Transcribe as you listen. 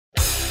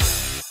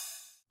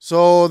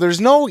So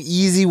there's no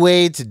easy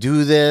way to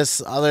do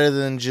this other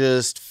than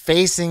just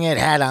facing it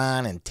head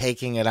on and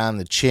taking it on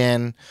the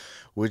chin,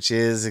 which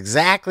is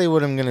exactly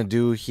what I'm going to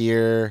do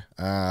here.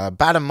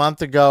 About a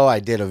month ago, I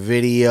did a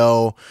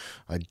video,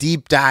 a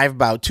deep dive,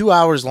 about 2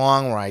 hours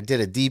long, where I did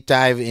a deep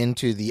dive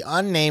into the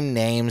unnamed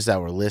names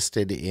that were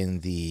listed in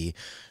the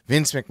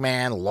Vince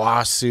McMahon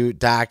lawsuit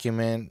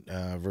document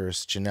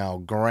versus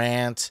Janelle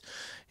Grant.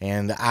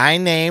 And I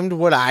named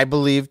what I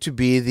believe to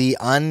be the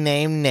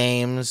unnamed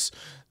names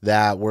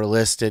that were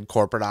listed: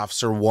 corporate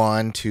officer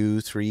 1,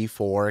 2, 3,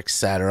 4,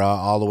 etc.,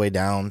 all the way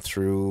down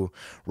through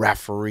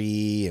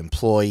referee,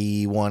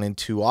 employee 1 and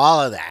 2,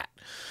 all of that.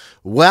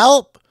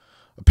 Well,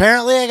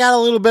 apparently I got a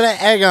little bit of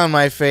egg on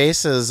my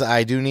face, as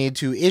I do need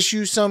to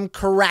issue some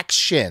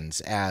corrections,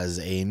 as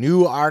a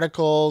new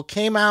article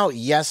came out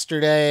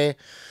yesterday.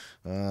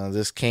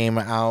 This came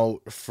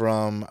out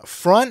from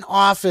Front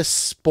Office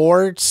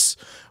Sports,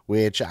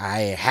 which I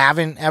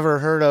haven't ever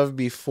heard of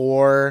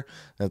before.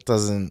 That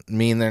doesn't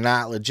mean they're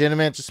not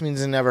legitimate, it just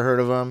means I never heard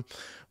of them.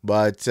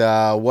 But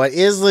what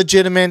is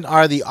legitimate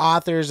are the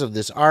authors of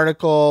this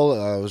article.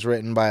 It was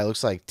written by, it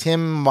looks like,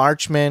 Tim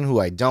Marchman, who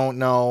I don't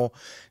know,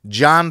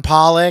 John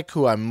Pollock,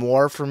 who I'm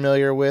more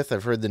familiar with.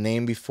 I've heard the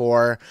name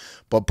before.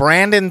 But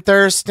Brandon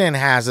Thurston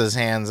has his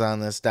hands on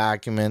this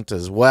document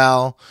as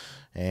well.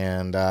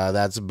 And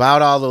that's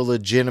about all the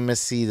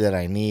legitimacy that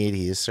I need.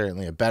 He is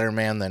certainly a better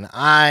man than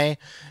I.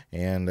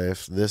 And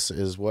if this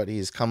is what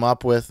he's come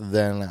up with,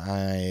 then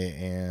I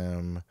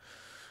am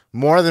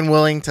more than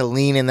willing to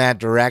lean in that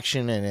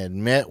direction and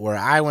admit where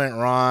I went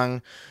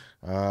wrong.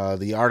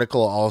 The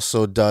article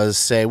also does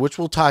say, which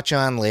we'll touch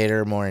on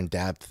later more in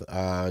depth,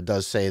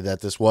 does say that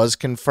this was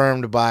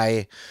confirmed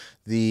by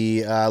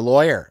the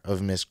lawyer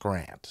of Miss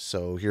Grant.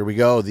 So here we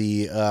go,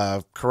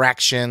 the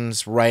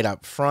corrections right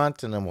up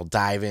front, and then we'll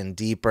dive in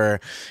deeper,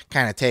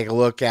 kind of take a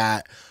look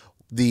at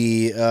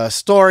the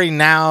story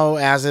now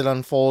as it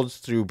unfolds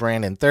through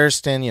Brandon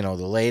Thurston, you know,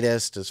 the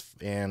latest,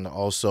 and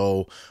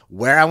also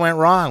where I went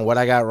wrong, what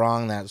I got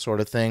wrong, that sort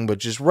of thing. But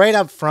just right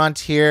up front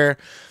here,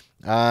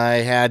 I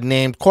had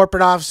named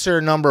corporate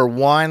officer number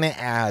 1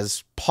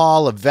 as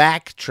Paul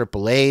Levesque,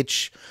 Triple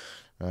H.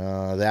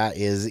 That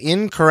is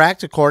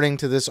incorrect. According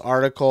to this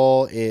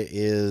article, it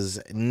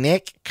is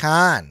Nick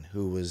Khan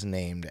who was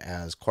named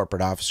as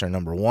corporate officer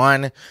number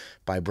 1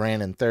 by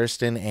Brandon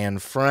Thurston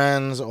and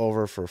friends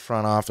over for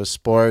Front Office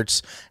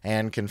Sports,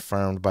 and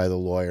confirmed by the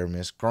lawyer,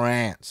 Miss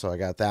Grant. So I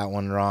got that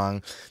one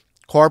wrong.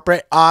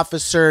 Corporate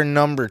officer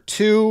number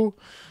 2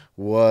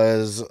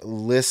 was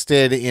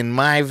listed in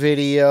my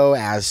video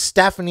as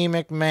Stephanie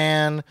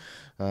McMahon.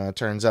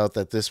 Turns out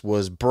that this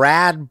was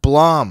Brad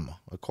Blum,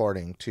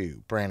 according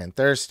to Brandon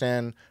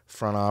Thurston,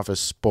 Front Office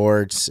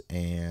Sports,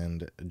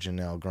 and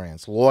Janelle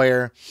Grant's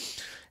lawyer.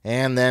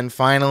 And then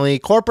finally,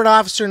 corporate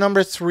officer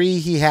number 3,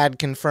 he had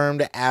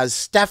confirmed as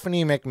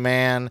Stephanie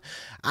McMahon.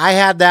 I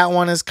had that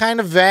one as kind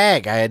of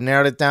vague. I had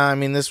narrowed it down. I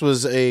mean, this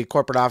was a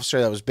corporate officer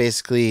that was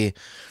basically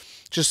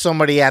just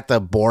somebody at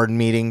the board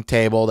meeting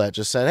table that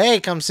just said,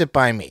 hey, come sit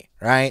by me,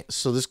 right?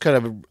 So this could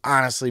have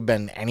honestly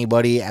been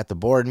anybody at the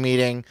board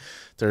meeting.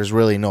 There's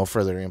really no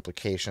further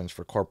implications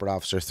for corporate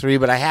officer 3,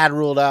 but I had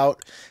ruled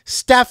out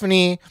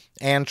Stephanie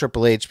and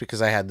Triple H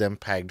because I had them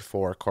pegged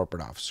for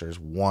corporate officers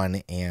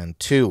 1 and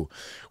 2,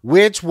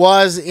 which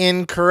was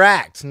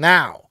incorrect.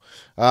 Now,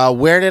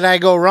 where did I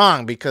go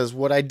wrong? Because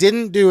what I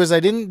didn't do is I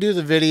didn't do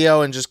the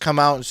video and just come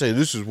out and say,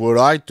 this is what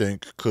I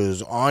think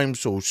because I'm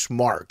so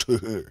smart.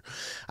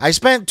 I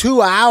spent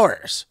 2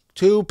 hours,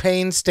 2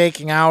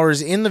 painstaking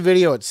hours in the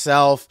video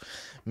itself.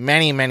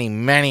 Many, many,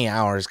 many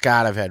hours.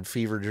 God, I've had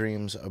fever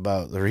dreams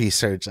about the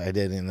research I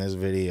did in this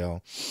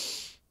video.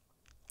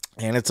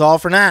 And it's all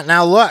for that.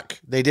 Now, look,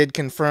 they did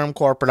confirm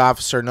corporate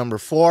officer number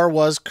 4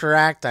 was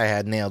correct. I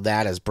had nailed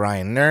that as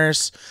Brian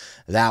Nurse.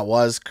 That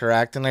was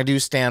correct. And I do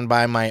stand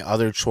by my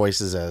other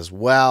choices as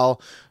well.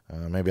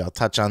 Maybe I'll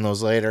touch on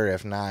those later.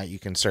 If not, you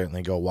can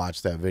certainly go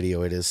watch that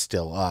video. It is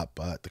still up.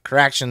 But the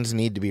corrections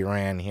need to be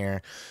ran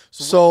here.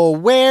 So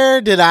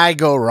where did I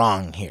go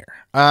wrong here?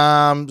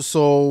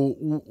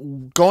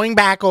 So going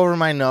back over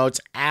my notes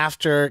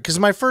after, because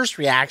my first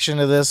reaction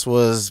to this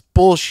was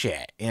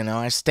bullshit. You know,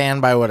 I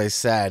stand by what I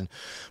said.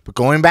 But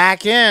going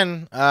back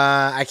in,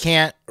 I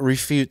can't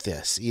refute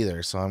this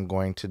either, so I'm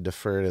going to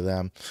defer to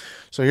them.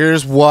 So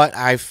here's what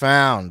I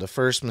found. The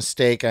first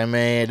mistake I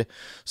made.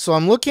 So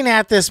I'm looking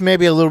at this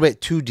maybe a little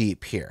bit too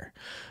deep here.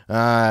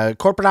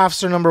 Corporate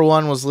officer number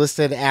 1 was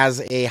listed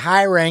as a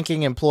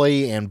high-ranking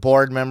employee and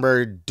board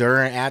member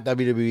at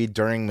WWE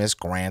during Miss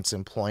Grant's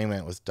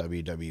employment with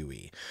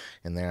WWE.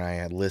 And there I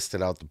had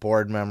listed out the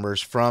board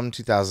members from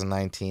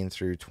 2019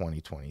 through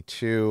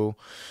 2022.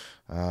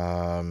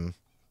 Then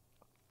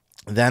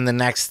the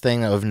next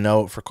thing of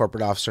note for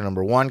corporate officer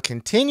number 1,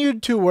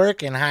 continued to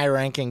work in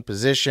high-ranking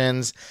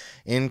positions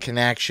in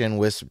connection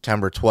with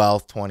September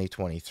 12th,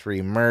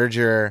 2023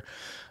 merger.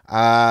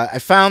 I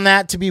found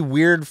that to be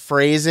weird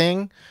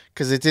phrasing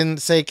because it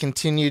didn't say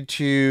continued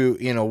to,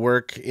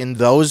 work in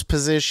those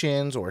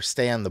positions or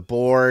stay on the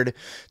board.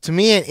 To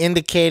me, it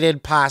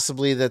indicated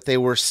possibly that they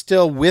were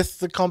still with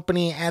the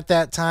company at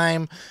that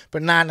time,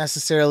 but not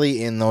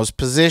necessarily in those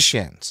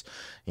positions.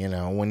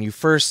 When you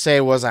first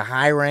say was a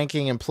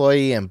high-ranking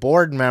employee and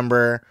board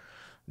member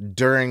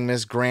during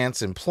Ms.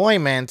 Grant's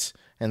employment,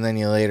 and then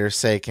you later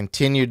say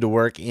continued to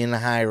work in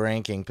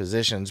high-ranking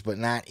positions, but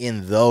not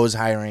in those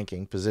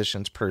high-ranking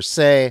positions per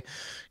se,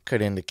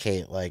 could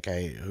indicate like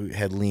I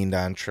had leaned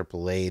on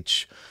Triple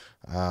H.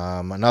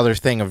 Another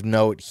thing of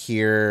note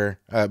here,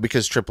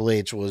 because Triple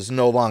H was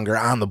no longer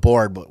on the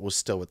board, but was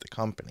still with the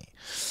company.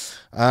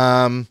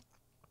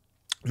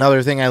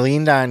 Another thing I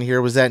leaned on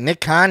here was that Nick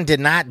Khan did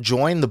not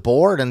join the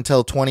board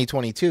until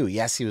 2022.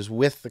 Yes, he was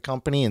with the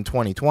company in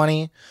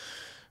 2020.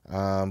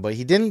 But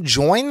he didn't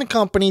join the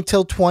company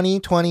till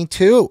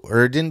 2022,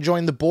 or didn't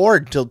join the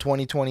board till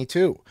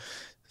 2022.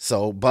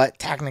 So, but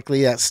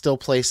technically that still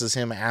places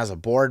him as a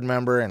board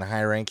member and a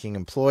high-ranking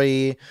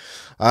employee.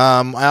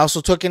 I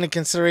also took into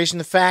consideration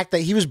the fact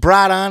that he was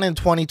brought on in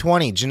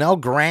 2020. Janelle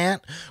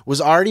Grant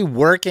was already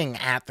working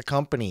at the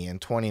company in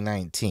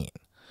 2019.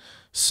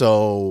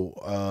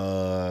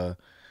 So,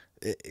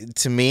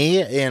 to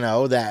me,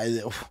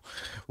 that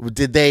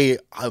did they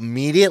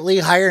immediately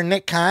hire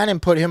Nick Khan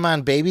and put him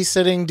on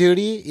babysitting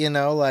duty?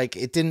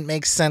 It didn't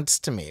make sense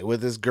to me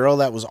with this girl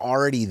that was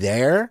already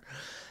there.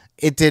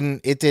 It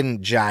didn't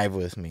jive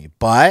with me.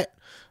 But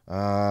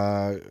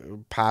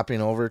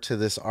popping over to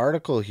this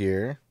article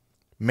here,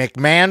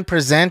 McMahon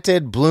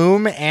presented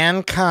Bloom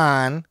and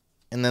Khan,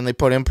 and then they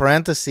put in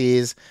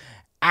parentheses,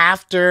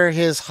 after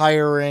his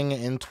hiring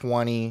in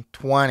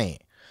 2020.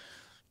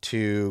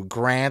 To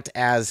Grant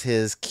as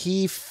his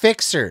key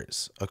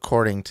fixers,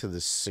 according to the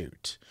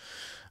suit.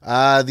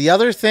 The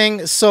other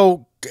thing,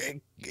 so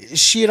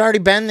she had already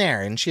been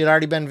there, and she had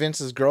already been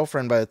Vince's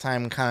girlfriend by the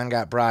time Khan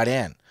got brought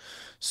in.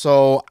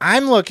 So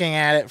I'm looking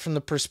at it from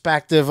the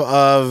perspective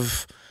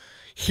of,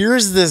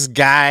 here's this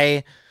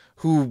guy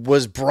who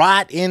was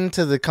brought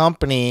into the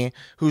company,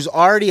 who's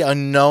already a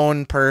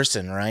known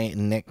person, right?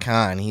 Nick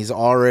Khan. He's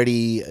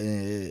already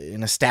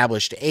an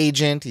established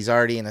agent. He's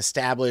already an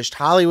established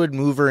Hollywood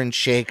mover and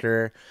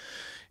shaker.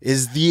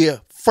 Is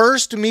the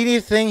first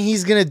immediate thing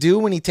he's going to do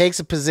when he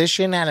takes a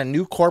position at a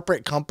new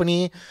corporate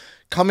company,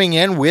 coming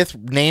in with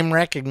name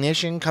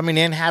recognition, coming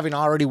in having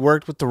already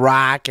worked with The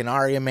Rock and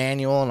Ari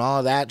Emanuel and all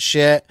of that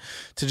shit,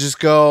 to just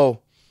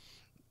go,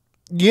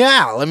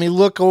 yeah, let me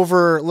look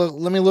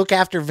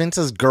after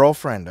Vince's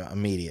girlfriend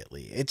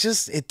immediately. It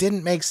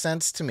didn't make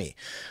sense to me.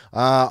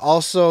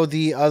 Also,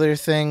 the other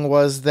thing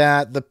was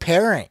that the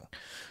pairing,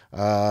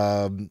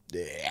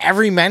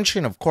 every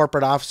mention of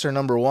corporate officer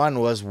number 1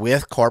 was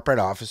with corporate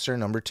officer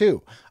number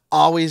 2,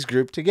 always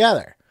grouped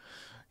together.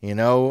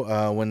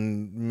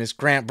 When Ms.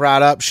 Grant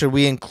brought up, should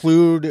we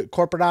include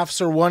corporate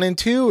officer 1 and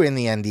 2 in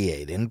the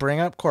NDA? Didn't bring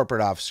up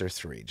corporate officer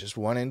 3, just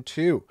 1 and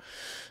 2.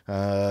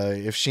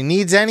 If she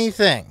needs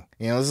anything,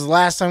 this is the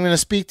last time I'm going to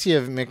speak to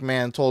you,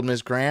 McMahon told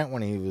Ms. Grant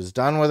when he was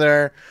done with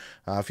her.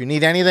 If you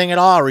need anything at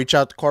all, reach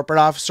out to corporate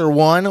officer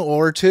 1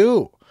 or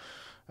 2.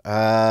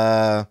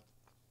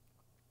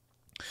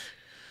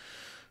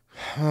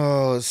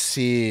 Let's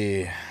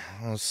see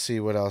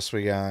what else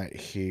we got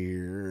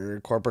here.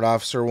 Corporate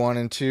officer 1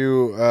 and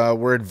 2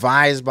 were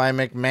advised by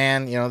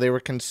McMahon. They were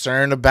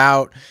concerned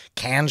about,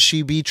 can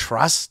she be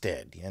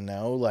trusted?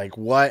 Like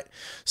what?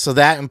 So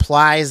that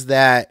implies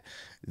that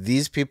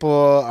these people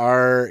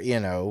are,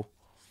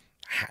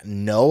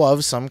 know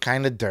of some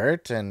kind of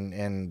dirt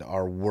and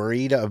are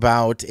worried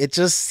about. It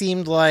just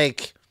seemed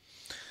like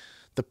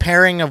the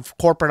pairing of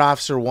corporate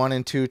officer 1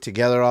 and 2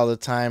 together all the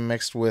time,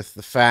 mixed with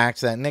the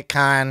fact that Nick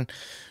Khan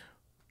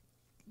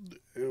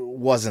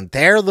wasn't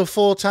there the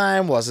full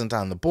time, wasn't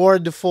on the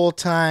board the full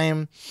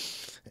time,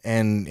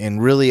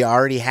 and really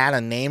already had a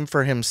name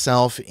for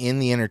himself in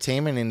the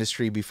entertainment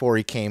industry before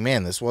he came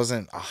in. This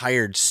wasn't a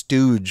hired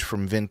stooge for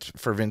Vince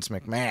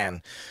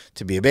McMahon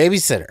to be a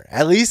babysitter.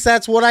 At least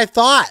that's what I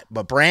thought,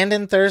 but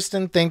Brandon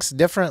Thurston thinks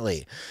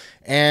differently.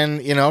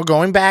 And,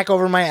 going back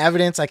over my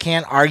evidence, I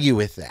can't argue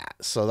with that.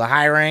 So the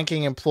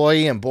high-ranking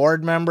employee and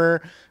board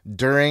member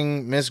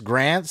during Miss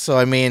Grant.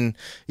 So,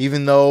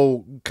 even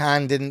though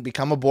Khan didn't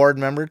become a board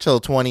member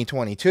till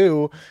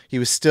 2022, he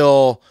was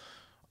still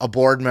a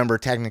board member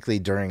technically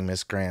during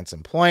Miss Grant's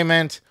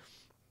employment.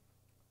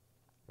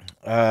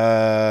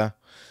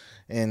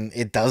 And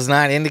it does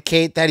not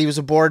indicate that he was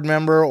a board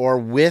member or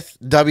with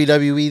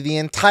WWE the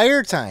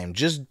entire time,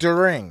 just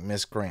during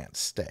Miss Grant's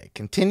stay.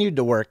 Continued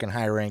to work in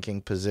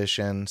high-ranking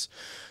positions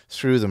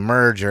through the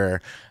merger.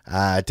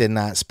 Did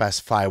not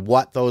specify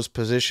what those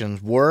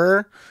positions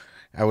were.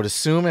 I would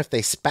assume if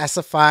they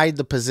specified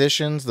the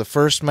positions, the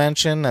first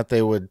mention, that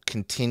they would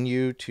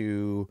continue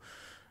to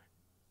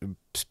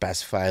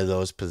specify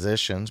those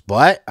positions.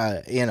 But,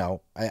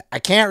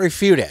 I can't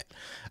refute it.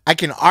 I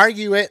can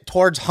argue it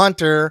towards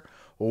Hunter,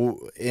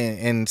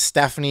 and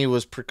Stephanie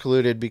was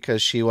precluded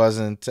because she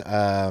wasn't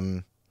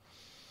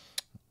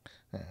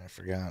I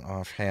forgot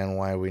offhand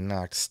why we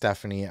knocked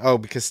Stephanie. Oh,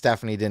 because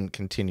Stephanie didn't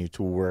continue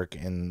to work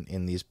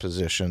in these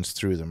positions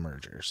through the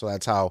merger. So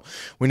that's how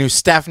we knew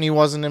Stephanie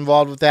wasn't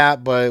involved with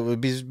that. But it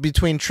would be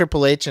between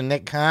Triple H and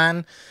Nick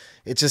Khan.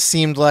 It just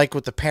seemed like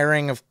with the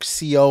pairing of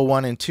CO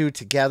 1 and 2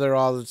 together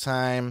all the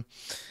time,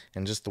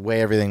 and just the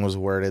way everything was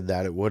worded,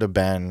 that it would have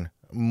been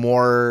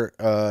more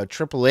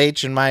Triple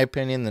H, in my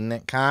opinion, than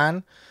Nick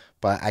Khan.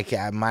 But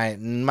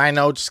my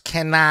notes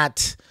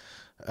cannot...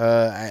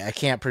 I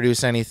can't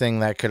produce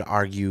anything that could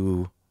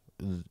argue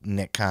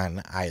Nick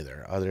Khan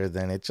either, other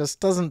than it just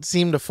doesn't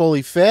seem to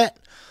fully fit.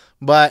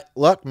 But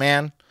look,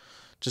 man,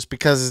 just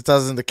because it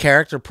doesn't, the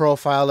character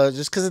profile,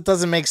 just because it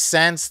doesn't make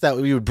sense that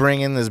we would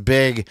bring in this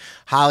big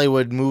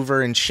Hollywood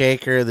mover and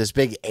shaker, this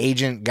big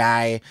agent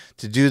guy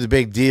to do the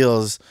big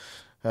deals,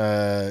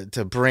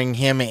 to bring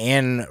him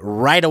in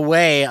right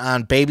away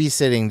on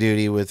babysitting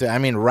duty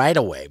right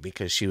away,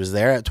 because she was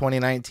there at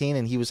 2019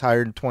 and he was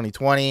hired in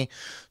 2020.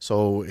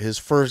 So his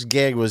first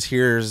gig was,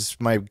 here's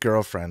my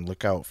girlfriend,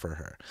 look out for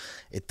her.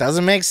 It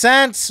doesn't make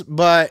sense,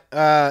 but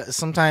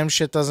sometimes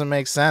shit doesn't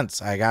make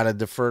sense. I got to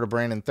defer to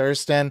Brandon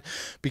Thurston,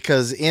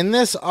 because in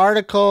this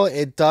article,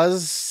 it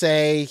does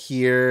say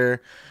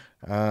here,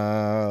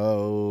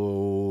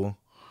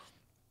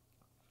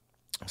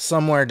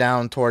 somewhere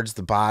down towards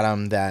the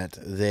bottom, that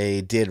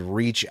they did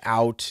reach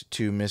out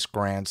to Miss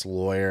Grant's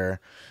lawyer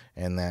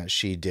and that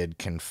she did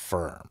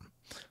confirm.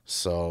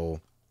 So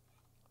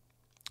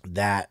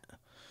that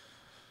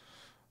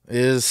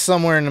is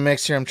somewhere in the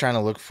mix here. I'm trying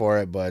to look for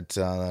it, but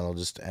that'll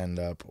just end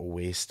up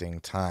wasting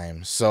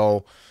time.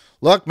 So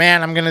look,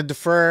 man, I'm going to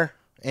defer,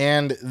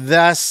 and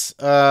thus,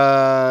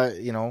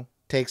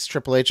 takes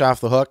Triple H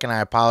off the hook, and I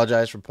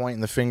apologize for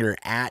pointing the finger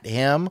at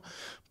him.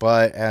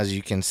 But as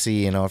you can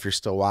see, if you're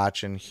still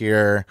watching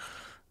here,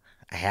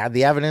 I had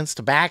the evidence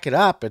to back it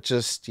up. It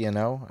just,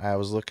 I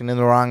was looking in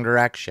the wrong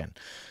direction.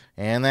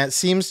 And that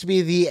seems to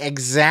be the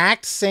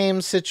exact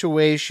same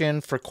situation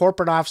for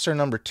corporate officer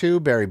number 2,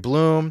 Barry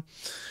Bloom.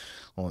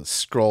 Well, let's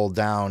scroll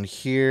down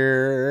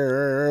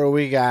here.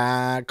 We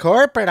got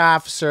corporate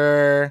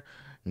officer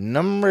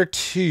number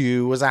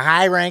 2 was a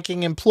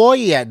high-ranking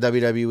employee at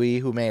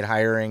WWE who made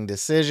hiring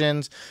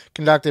decisions,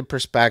 conducted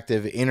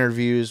prospective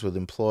interviews with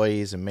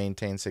employees, and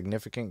maintained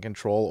significant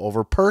control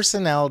over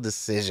personnel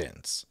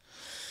decisions.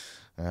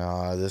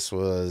 This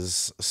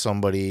was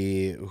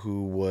somebody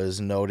who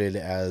was noted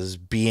as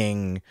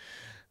being,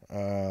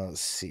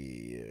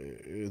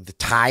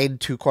 tied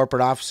to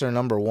corporate officer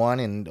number 1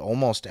 in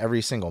almost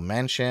every single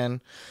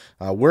mention.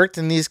 Worked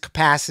in these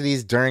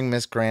capacities during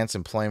Miss Grant's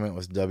employment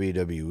with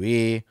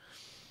WWE.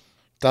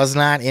 Does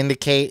not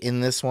indicate in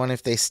this one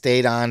if they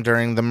stayed on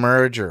during the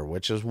merger,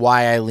 which is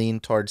why I lean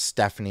towards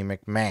Stephanie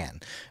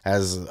McMahon.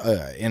 As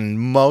in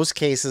most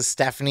cases,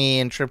 Stephanie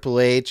and Triple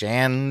H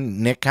and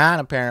Nick Khan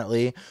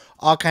apparently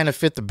all kind of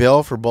fit the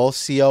bill for both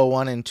CO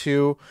 1 and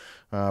 2.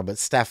 But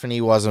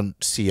Stephanie wasn't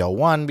CO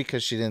 1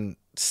 because she didn't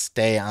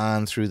stay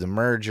on through the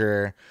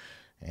merger.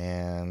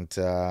 And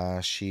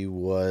she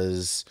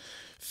was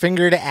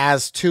fingered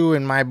as 2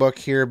 in my book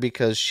here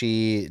because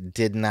she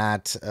did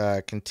not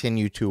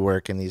continue to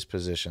work in these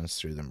positions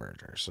through the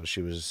merger. So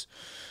she was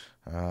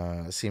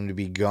seemed to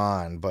be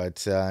gone.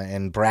 But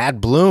and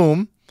Brad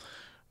Bloom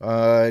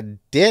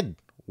did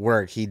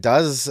work. He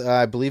does,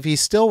 I believe he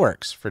still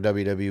works for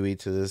WWE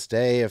to this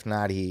day. If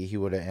not, he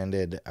would have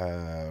ended.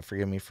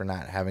 Forgive me for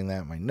not having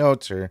that in my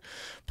notes or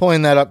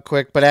pulling that up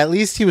quick, but at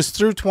least he was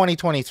through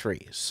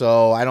 2023.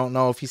 So I don't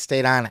know if he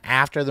stayed on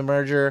after the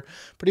merger,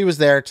 but he was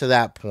there to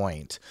that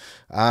point.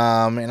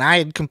 And I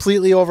had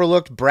completely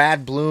overlooked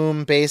Brad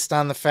Bloom based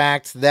on the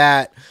fact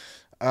that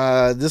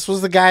this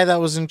was the guy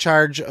that was in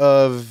charge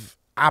of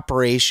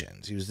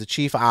operations. He was the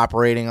chief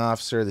operating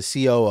officer, the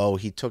COO.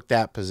 He took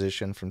that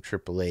position from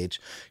Triple H.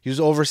 He was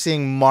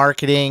overseeing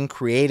marketing,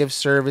 creative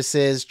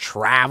services,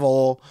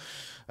 travel.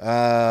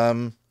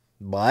 So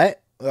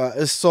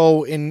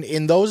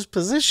in those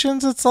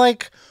positions, it's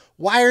like,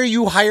 why are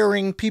you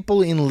hiring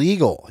people in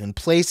legal and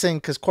placing?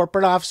 Because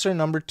corporate officer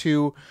number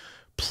 2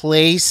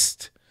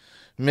 placed.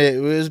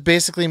 It was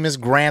basically Miss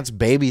Grant's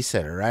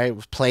babysitter, right?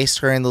 Placed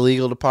her in the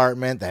legal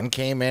department, then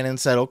came in and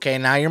said, okay,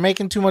 now you're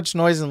making too much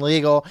noise in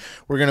legal.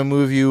 We're going to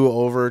move you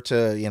over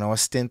to, a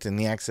stint in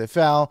the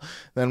XFL.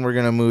 Then we're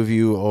going to move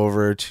you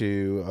over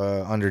to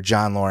under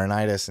John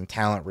Laurinaitis in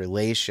talent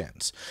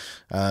relations.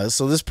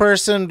 So this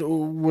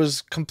person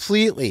was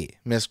completely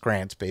Miss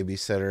Grant's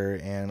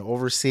babysitter and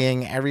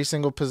overseeing every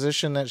single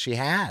position that she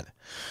had.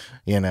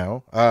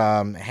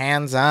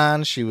 Hands-on.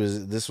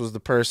 This was the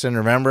person.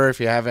 Remember, if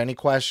you have any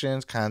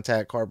questions,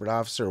 contact corporate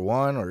officer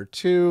 1 or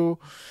 2.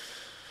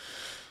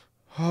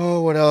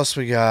 Oh, what else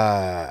we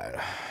got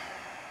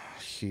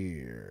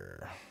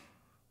here?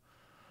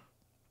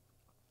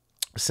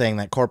 Saying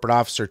that corporate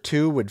officer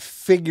 2 would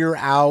figure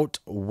out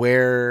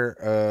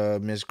where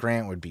Ms.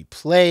 Grant would be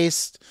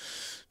placed.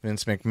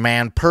 Vince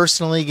McMahon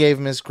personally gave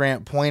Ms.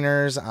 Grant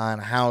pointers on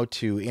how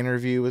to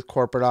interview with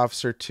corporate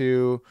officer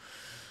 2.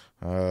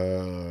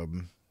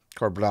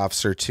 Corporate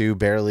Officer 2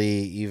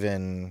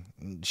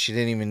 she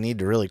didn't even need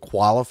to really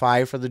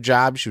qualify for the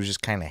job. She was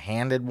just kind of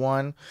handed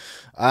one.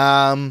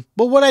 But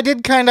what I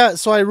did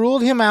so I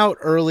ruled him out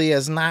early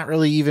as not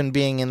really even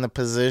being in the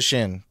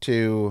position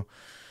to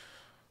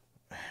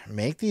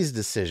make these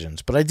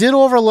decisions. But I did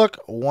overlook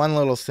one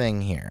little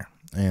thing here,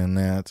 and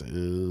that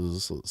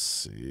is, let's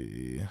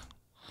see,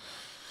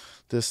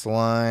 this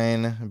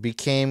line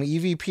became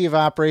EVP of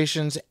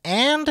Operations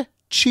and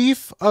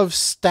Chief of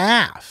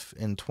Staff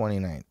in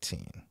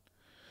 2019,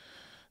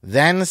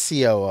 then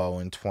COO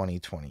in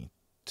 2020.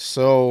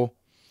 So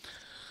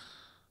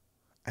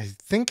I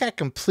think I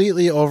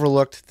completely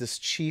overlooked this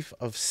Chief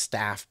of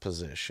Staff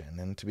position.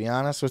 And to be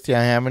honest with you,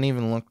 I haven't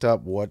even looked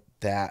up what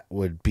that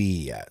would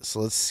be yet.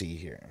 So let's see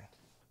here.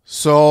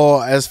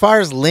 So as far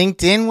as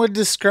LinkedIn would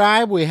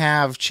describe, we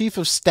have Chief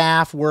of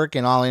Staff work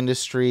in all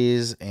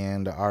industries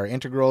and are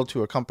integral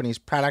to a company's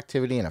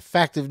productivity and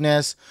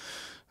effectiveness.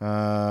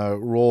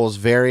 Roles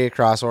vary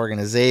across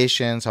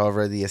organizations.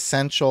 However, the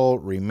essential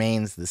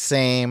remains the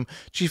same.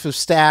 Chief of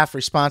Staff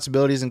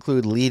responsibilities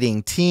include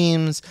leading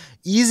teams,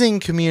 easing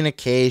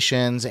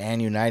communications,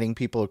 and uniting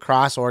people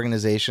across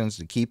organizations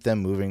to keep them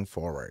moving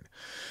forward.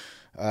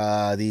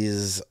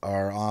 These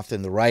are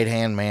often the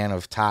right-hand man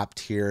of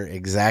top-tier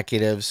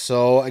executives.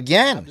 So,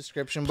 again,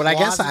 description, but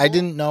plausible. I guess I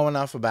didn't know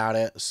enough about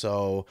it.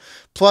 So,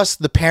 plus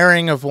the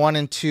pairing of 1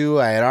 and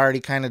 2, I had already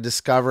kind of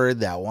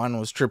discovered that one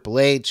was Triple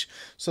H,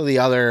 so the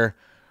other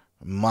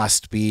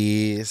must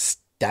be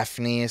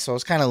Stephanie. So I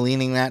was kind of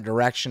leaning that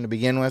direction to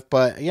begin with,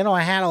 but, you know,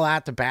 I had a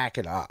lot to back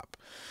it up.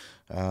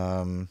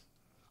 Let's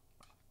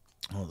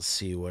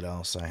see what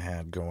else I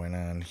had going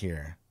on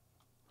here.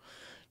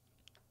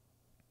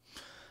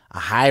 A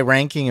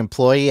high-ranking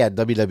employee at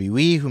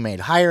WWE who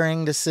made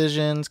hiring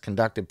decisions,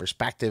 conducted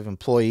prospective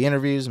employee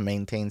interviews, and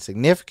maintained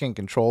significant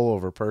control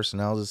over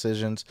personnel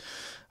decisions.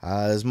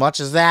 As much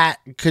as that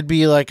could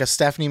be like a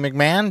Stephanie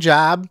McMahon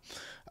job,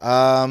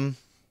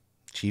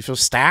 Chief of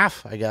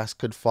Staff, I guess,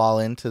 could fall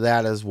into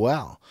that as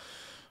well.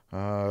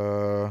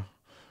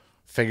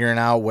 Figuring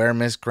out where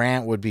Miss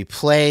Grant would be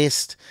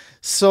placed.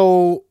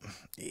 So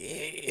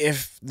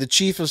if the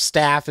Chief of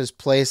Staff is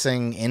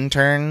placing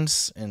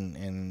interns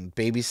and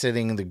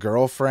babysitting the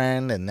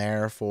girlfriend and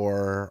there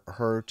for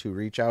her to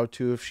reach out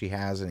to if she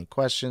has any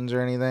questions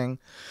or anything,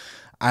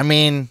 I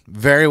mean,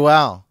 very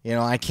well. You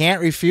know, I can't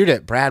refute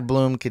it. Brad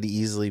Bloom could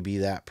easily be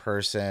that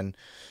person.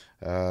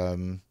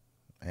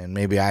 And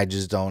maybe I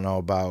just don't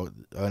know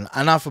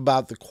enough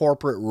about the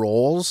corporate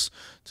roles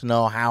to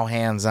know how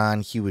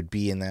hands-on he would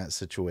be in that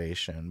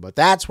situation. But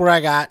that's where I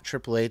got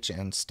Triple H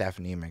and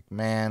Stephanie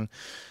McMahon.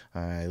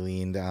 I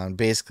leaned on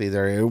basically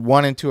they're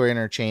 1 and 2 are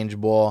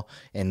interchangeable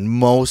in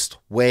most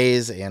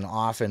ways and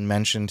often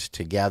mentioned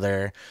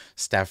together.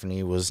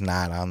 Stephanie was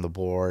not on the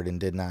board and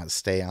did not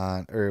stay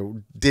on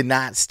through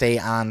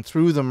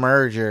the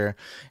merger,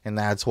 and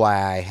that's why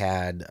I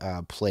had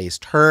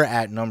placed her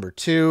at number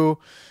 2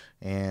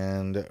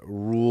 and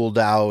ruled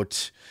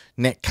out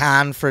Nick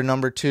Khan for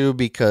number 2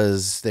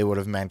 because they would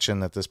have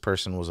mentioned that this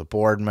person was a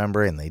board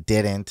member and they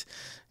didn't,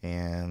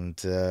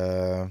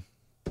 and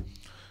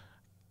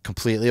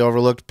completely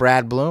overlooked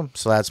Brad Bloom,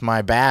 so that's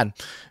my bad.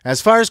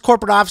 As far as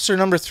corporate officer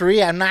number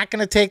 3, I'm not going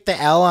to take the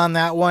L on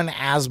that one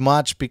as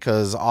much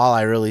because all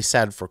I really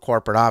said for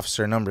corporate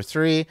officer number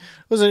 3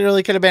 was it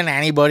really could have been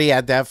anybody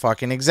at that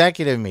fucking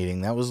executive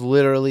meeting. That was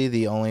literally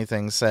the only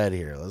thing said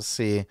here. Let's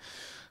see.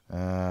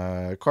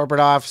 Corporate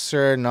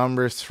officer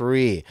number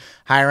 3,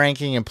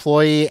 high-ranking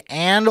employee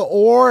and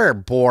or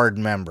board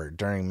member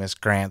during Miss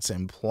Grant's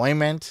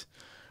employment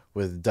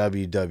with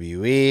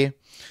WWE.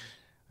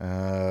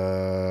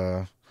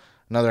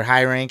 Another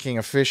high-ranking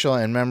official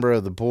and member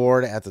of the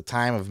board at the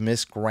time of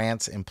Miss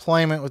Grant's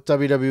employment with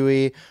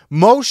WWE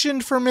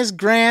motioned for Miss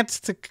Grant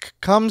to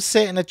come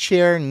sit in a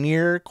chair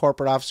near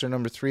corporate officer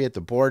number 3 at the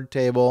board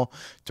table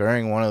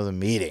during one of the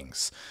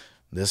meetings.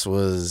 This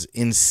was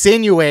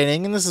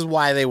insinuating, and this is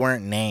why they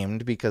weren't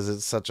named, because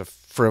it's such a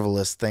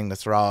frivolous thing to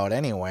throw out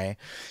anyway,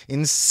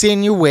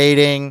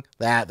 insinuating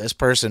that this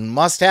person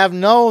must have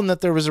known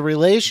that there was a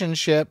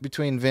relationship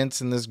between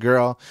Vince and this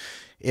girl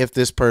if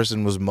this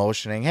person was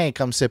motioning, hey,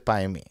 come sit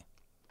by me.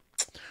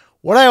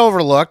 What I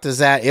overlooked is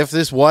that if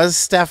this was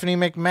Stephanie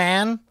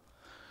McMahon,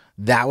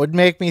 that would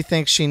make me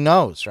think she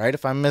knows, right?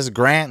 If I'm Miss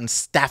Grant and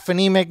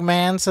Stephanie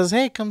McMahon says,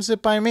 hey, come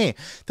sit by me,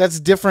 that's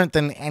different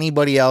than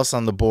anybody else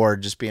on the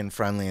board just being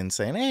friendly and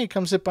saying, hey,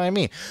 come sit by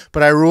me.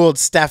 But I ruled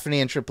Stephanie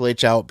and Triple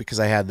H out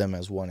because I had them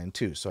as 1 and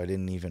 2, so I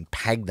didn't even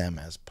peg them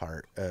as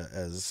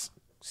as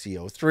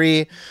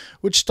CO3,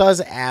 which does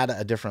add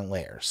a different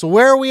layer. So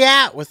where are we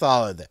at with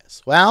all of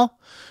this? Well,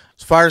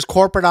 as far as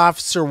corporate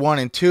officer 1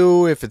 and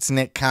 2, if it's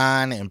Nick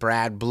Khan and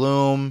Brad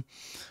Bloom,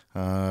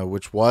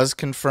 which was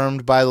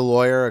confirmed by the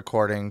lawyer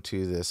according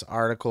to this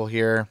article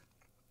here,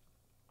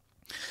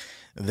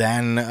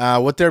 Then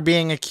what they're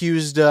being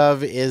accused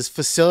of is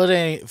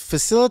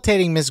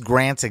facilitating Miss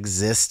Grant's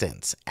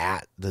existence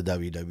at the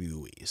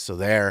WWE. So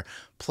they're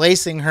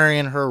placing her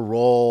in her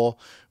role,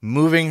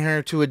 moving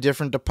her to a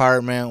different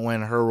department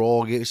when her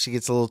role she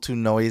gets a little too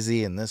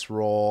noisy in this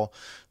role.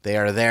 They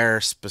are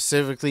there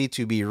specifically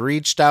to be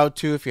reached out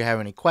to if you have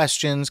any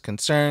questions,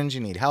 concerns,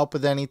 you need help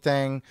with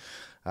anything.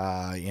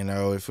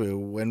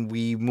 When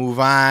we move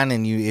on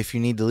and if you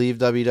need to leave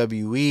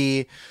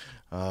WWE,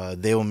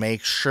 they will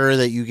make sure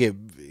that you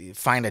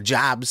find a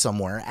job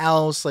somewhere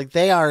else. Like,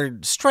 they are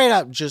straight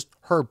up just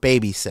her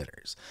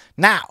babysitters.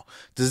 Now,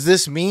 does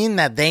this mean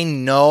that they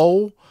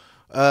know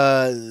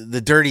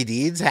the dirty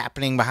deeds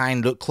happening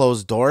behind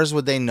closed doors?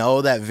 Would they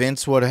know that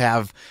Vince would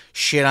have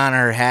shit on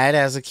her head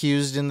as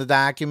accused in the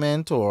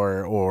document,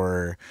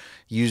 or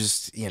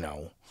used,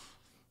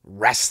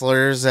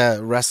 wrestler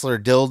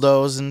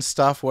dildos and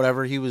stuff,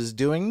 whatever he was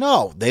doing?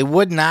 No, they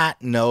would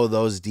not know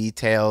those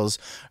details,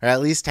 or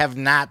at least have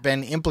not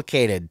been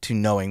implicated to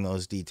knowing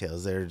those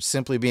details. They're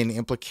simply being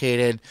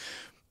implicated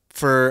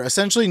for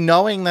essentially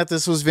knowing that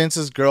this was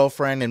Vince's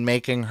girlfriend and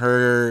making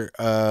her,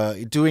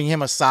 doing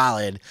him a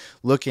solid,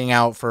 looking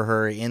out for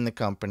her in the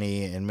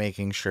company and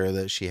making sure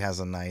that she has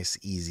a nice,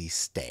 easy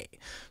stay.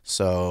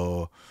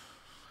 So,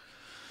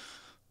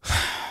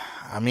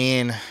 I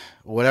mean,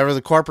 whatever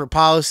the corporate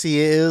policy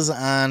is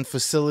on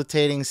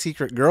facilitating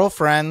secret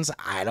girlfriends,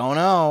 I don't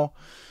know.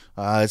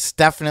 It's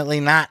definitely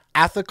not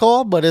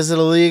ethical, but is it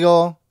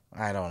illegal?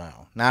 I don't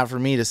know. Not for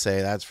me to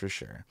say, that's for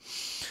sure.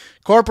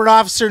 Corporate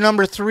officer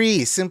number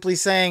 3, simply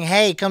saying,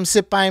 hey, come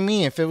sit by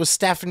me. If it was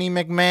Stephanie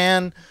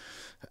McMahon,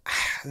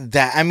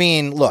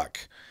 look,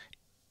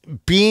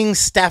 being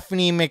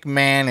Stephanie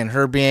McMahon and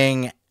her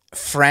being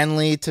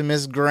friendly to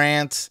Ms.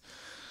 Grant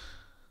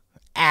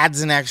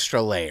adds an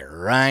extra layer,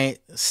 right?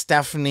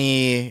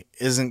 Stephanie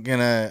isn't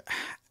gonna...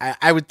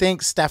 I would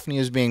think Stephanie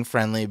was being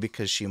friendly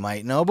because she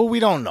might know, but we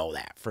don't know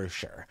that for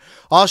sure.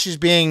 All she's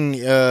being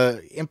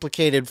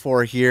implicated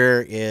for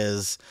here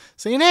is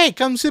saying, hey,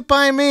 come sit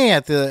by me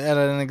at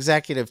an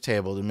executive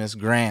table to Miss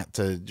Grant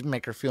to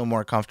make her feel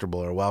more comfortable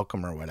or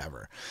welcome or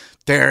whatever.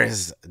 There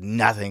is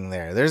nothing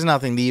there. There's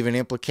nothing to even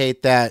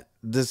implicate that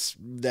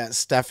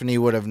Stephanie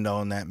would have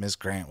known that Miss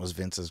Grant was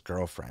Vince's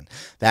girlfriend.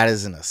 That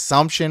is an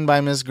assumption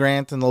by Miss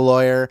Grant and the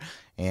lawyer,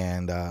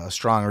 and a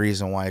strong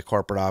reason why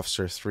Corporate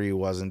Officer 3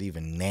 wasn't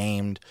even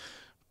named.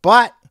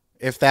 But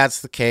if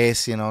that's the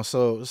case,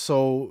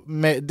 so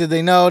did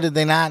they know? Did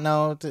they not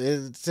know?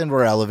 It's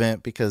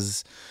irrelevant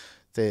because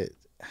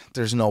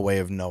there's no way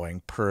of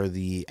knowing per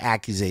the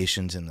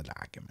accusations in the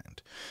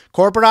document.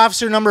 Corporate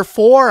Officer number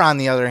 4, on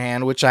the other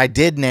hand, which I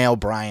did nail,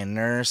 Brian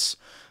Nurse,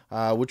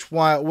 which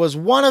was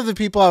one of the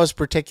people I was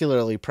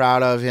particularly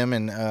proud of. Him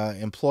and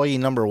employee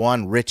number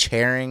 1, Rich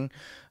Herring.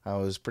 I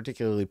was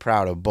particularly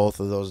proud of both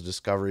of those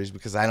discoveries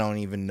because I don't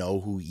even know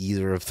who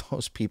either of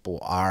those people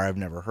are. I've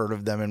never heard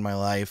of them in my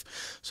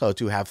life. So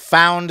to have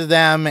found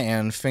them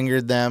and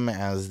fingered them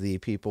as the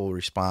people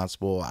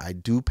responsible, I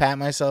do pat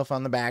myself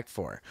on the back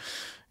for.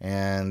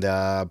 And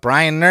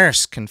Brian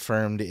Nurse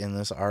confirmed in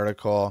this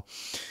article,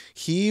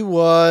 he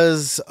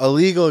was a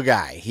legal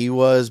guy. He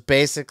was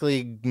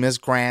basically Ms.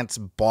 Grant's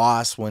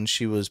boss when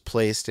she was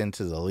placed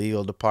into the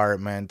legal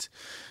department.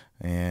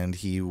 And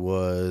he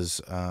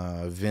was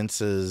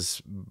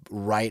Vince's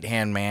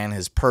right-hand man,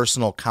 his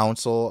personal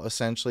counsel,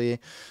 essentially.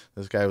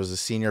 This guy was the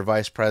senior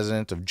vice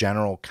president of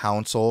general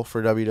counsel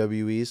for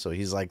WWE, so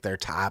he's like their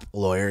top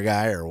lawyer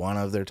guy, or one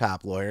of their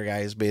top lawyer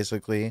guys,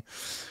 basically.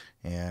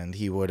 And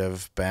he would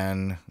have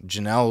been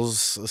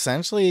Janelle's,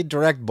 essentially,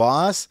 direct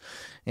boss.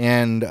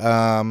 And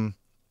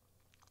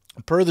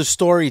per the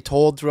story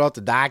told throughout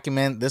the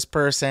document, this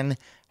person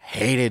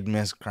hated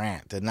Miss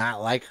Grant, did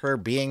not like her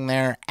being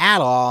there at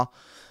all.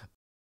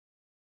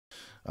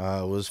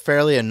 Was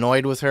fairly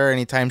annoyed with her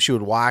anytime she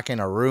would walk in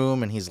a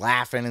room and he's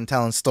laughing and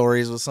telling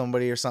stories with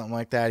somebody or something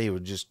like that. He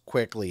would just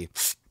quickly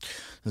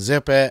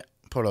zip it,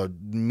 put a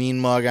mean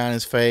mug on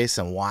his face,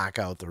 and walk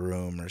out the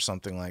room or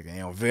something like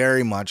that.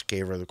 Very much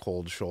gave her the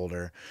cold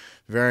shoulder.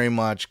 Very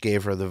much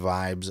gave her the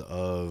vibes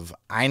of,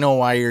 I know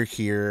why you're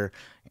here,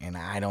 and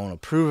I don't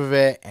approve of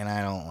it, and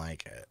I don't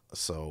like it.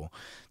 So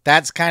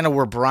that's kind of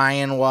where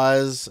Brian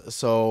was.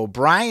 So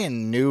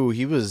Brian knew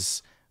he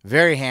was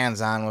very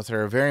hands-on with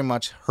her, very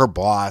much her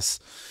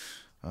boss.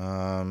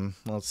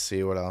 Let's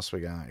see what else we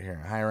got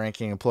here.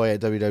 High-ranking employee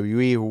at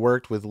WWE who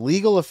worked with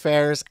legal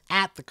affairs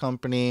at the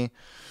company.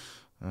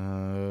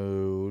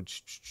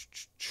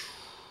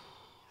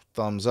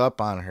 Thumbs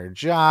up on her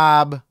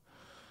job.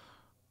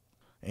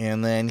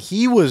 And then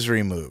he was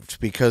removed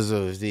because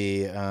of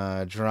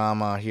the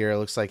drama here. It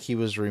looks like he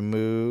was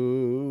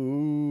removed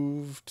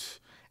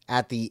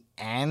at the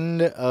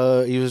end.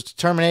 He was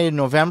terminated in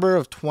November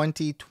of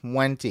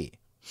 2020.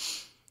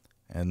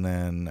 And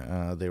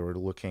then they were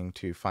looking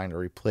to find a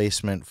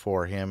replacement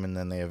for him, and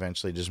then they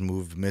eventually just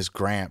moved Ms.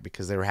 Grant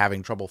because they were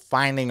having trouble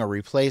finding a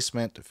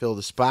replacement to fill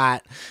the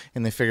spot,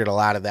 and they figured a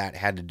lot of that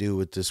had to do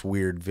with this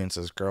weird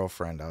Vince's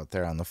girlfriend out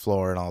there on the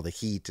floor and all the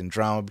heat and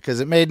drama because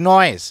it made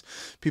noise.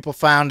 People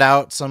found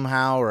out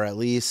somehow, or at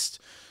least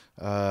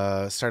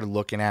started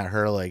looking at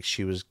her like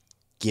she was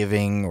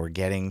giving or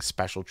getting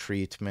special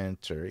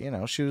treatment,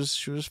 or she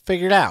was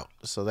figured out.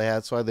 So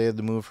that's why they had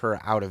to move her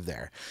out of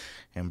there.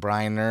 And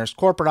Brian Nurse,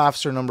 corporate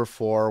officer number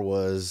 4,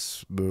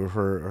 was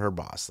her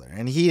boss there,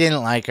 and he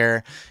didn't like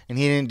her, and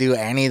he didn't do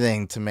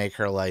anything to make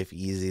her life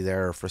easy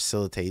there or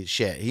facilitate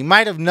shit. He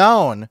might have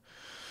known,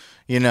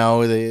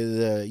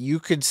 you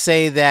could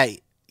say that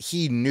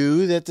he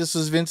knew that this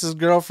was Vince's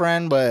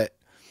girlfriend, but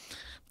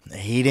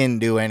he didn't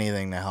do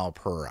anything to help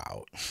her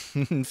out.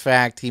 In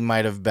fact, he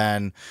might have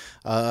been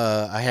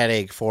a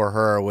headache for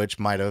her, which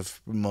might have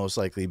most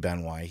likely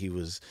been why he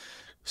was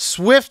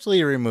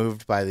swiftly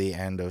removed by the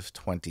end of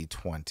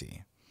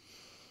 2020.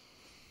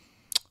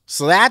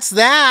 So that's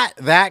that.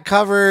 That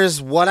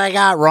covers what I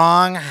got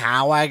wrong,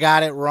 how I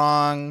got it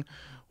wrong,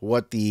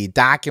 what the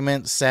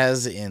document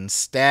says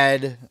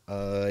instead.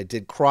 I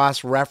did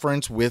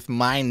cross-reference with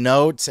my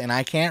notes, and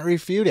I can't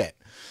refute it.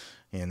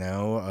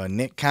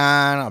 Nick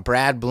Khan,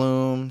 Brad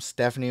Bloom,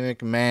 Stephanie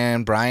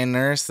McMahon, Brian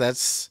Nurse,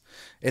 it's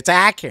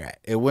accurate.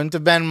 It wouldn't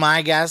have been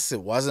my guess.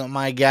 It wasn't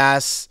my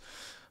guess.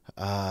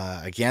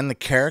 Again, the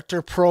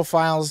character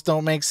profiles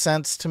don't make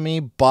sense to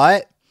me,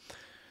 but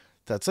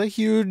that's a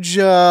huge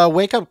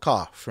wake-up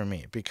call for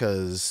me,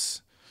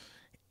 because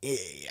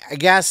I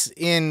guess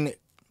in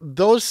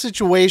those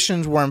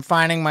situations where I'm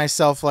finding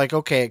myself like,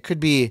 okay, it could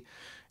be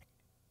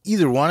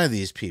either one of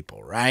these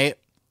people, right?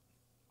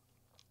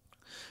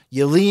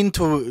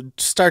 You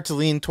start to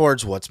lean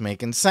towards what's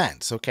making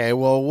sense. Okay,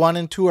 well, 1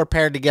 and 2 are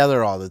paired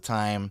together all the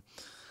time.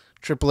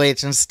 Triple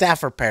H and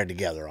Steph are paired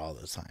together all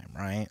the time,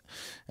 right?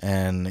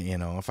 And,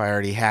 if I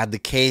already had the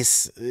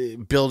case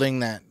building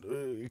that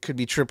it could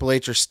be Triple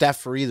H or Steph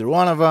for either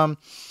one of them,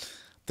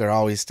 they're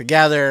always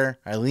together.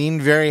 I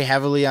leaned very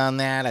heavily on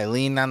that. I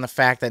leaned on the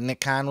fact that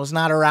Nick Khan was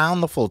not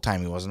around the full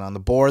time. He wasn't on the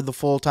board the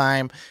full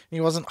time. He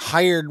wasn't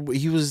hired.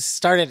 He was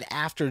started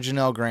after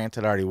Janelle Grant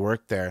had already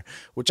worked there,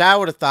 which I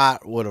would have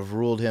thought would have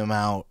ruled him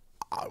out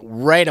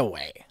right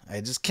away.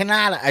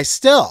 I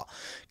still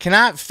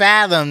cannot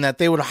fathom that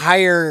they would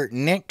hire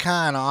Nick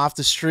Khan off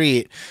the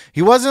street.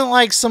 He wasn't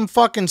like some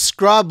fucking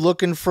scrub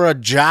looking for a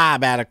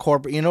job at a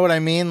corporate, you know what I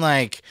mean?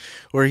 Like,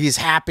 where he's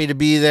happy to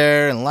be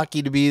there and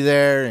lucky to be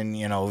there, and,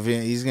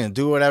 he's going to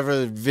do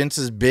whatever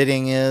Vince's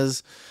bidding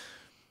is.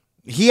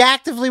 He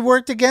actively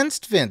worked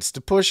against Vince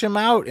to push him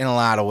out in a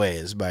lot of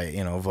ways by,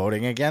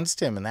 voting against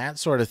him and that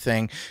sort of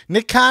thing.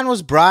 Nick Khan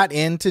was brought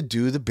in to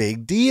do the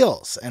big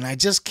deals. And I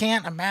just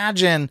can't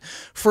imagine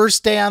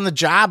first day on the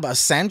job,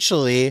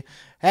 essentially,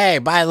 hey,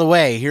 by the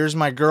way, here's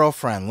my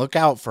girlfriend. Look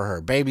out for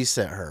her.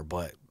 Babysit her.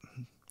 But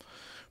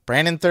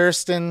Brandon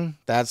Thurston,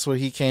 that's what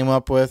he came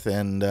up with.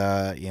 And,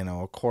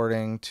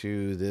 according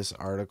to this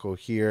article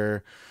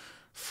here,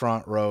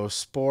 Front Row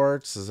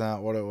Sports, is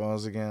that what it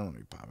was again? Let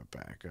me pop it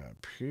back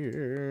up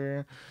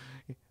here.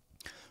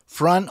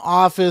 Front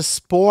Office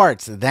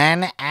Sports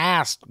then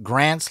asked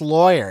Grant's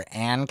lawyer,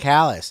 Ann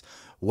Callis,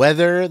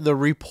 whether the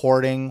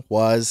reporting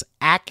was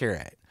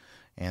accurate.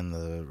 And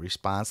the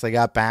response they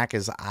got back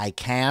is, I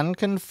can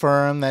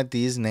confirm that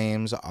these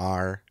names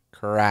are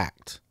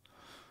correct.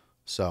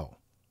 So,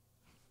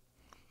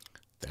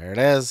 there it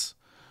is.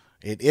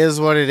 It is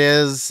what it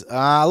is.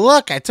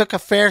 Look, I took a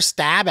fair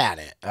stab at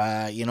it.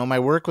 My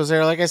work was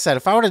there. Like I said,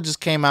 if I would have just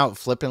came out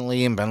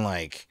flippantly and been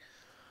like,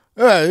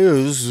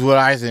 this is what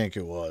I think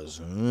it was.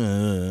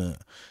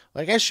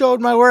 Like, I showed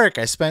my work.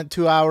 I spent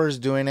 2 hours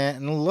doing it.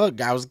 And look,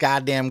 I was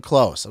goddamn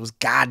close.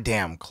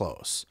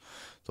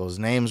 Those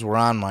names were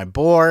on my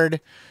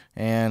board.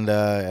 And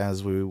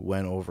as we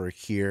went over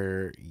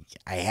here,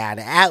 I had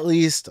at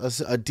least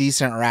a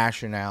decent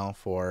rationale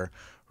for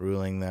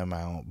ruling them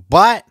out.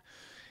 But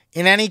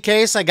in any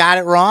case, I got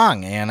it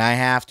wrong, and I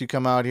have to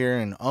come out here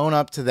and own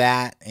up to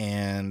that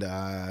and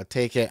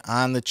take it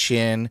on the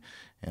chin,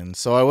 and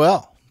so I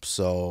will.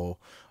 So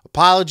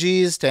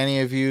apologies to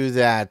any of you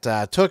that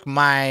took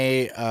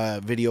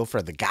my video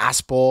for the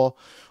gospel.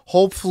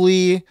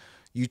 Hopefully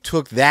you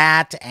took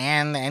that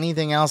and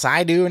anything else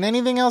I do and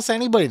anything else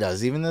anybody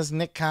does, even this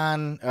Nick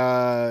Khan,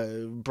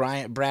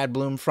 Brad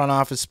Bloom front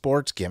office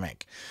sports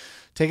gimmick.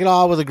 Take it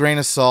all with a grain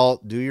of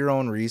salt. Do your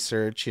own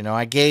research.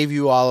 I gave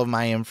you all of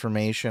my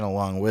information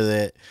along with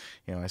it.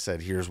 I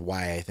said, here's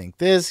why I think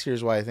this.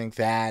 Here's why I think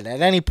that. At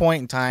any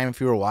point in time,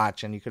 if you were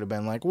watching, you could have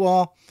been like,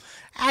 well,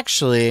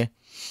 actually,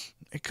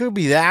 it could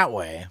be that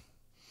way.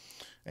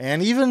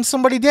 And even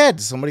somebody did.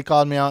 Somebody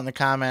called me out in the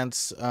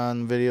comments on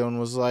the video and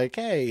was like,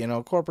 hey,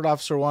 Corporate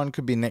Officer 1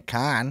 could be Nick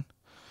Khan.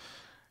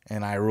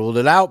 And I ruled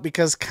it out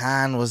because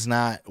Khan was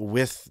not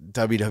with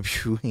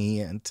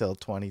WWE until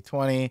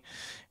 2020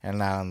 and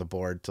not on the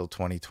board till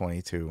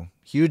 2022.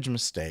 Huge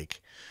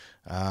mistake.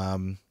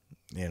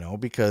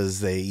 Because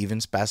they even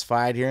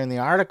specified here in the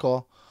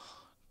article,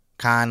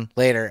 Khan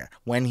later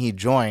when he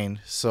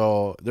joined.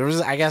 So there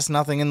was, I guess,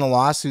 nothing in the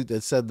lawsuit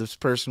that said this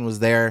person was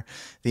there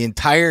the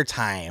entire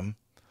time.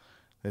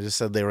 They just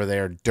said they were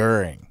there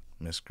during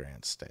Miss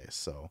Grant's stay.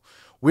 So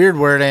weird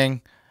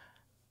wording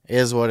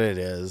is what it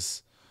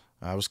is.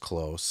 I was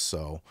close.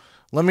 So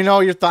Let me know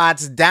your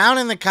thoughts down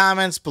in the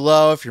comments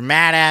below. If you're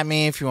mad at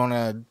me, if you want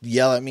to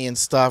yell at me and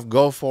stuff,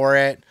 go for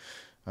it.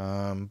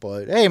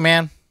 But hey,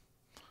 man,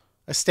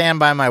 I stand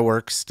by my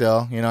work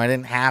still. You know, I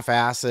didn't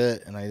half-ass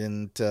it, and I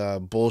didn't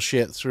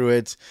bullshit through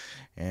it,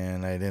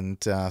 and I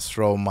didn't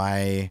throw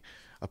my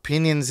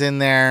opinions in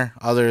there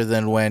other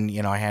than when,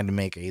 you know, I had to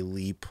make a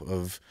leap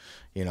of,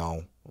 you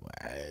know,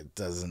 it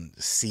doesn't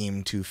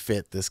seem to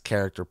fit this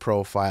character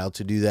profile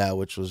to do that,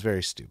 which was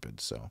very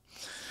stupid. So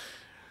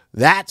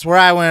that's where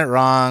I went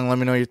wrong. Let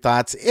me know your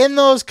thoughts in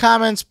those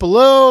comments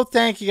below.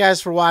 Thank you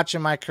guys for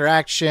watching my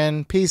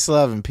correction. Peace,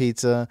 love, and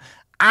pizza.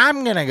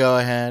 I'm going to go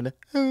ahead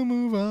and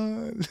move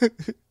on.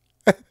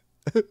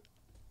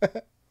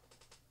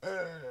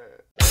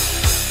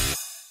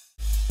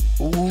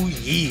 Oh,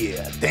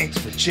 yeah. Thanks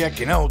for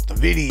checking out the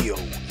video.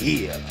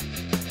 Yeah.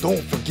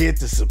 Don't forget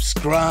to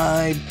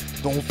subscribe.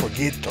 Don't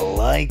forget to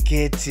like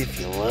it if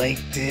you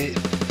liked it.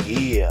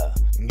 Yeah.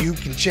 You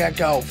can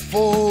check out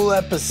full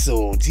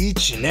episodes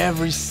each and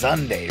every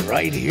Sunday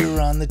right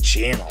here on the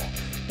channel.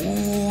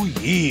 Ooh,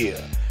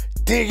 yeah.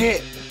 Dig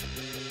it.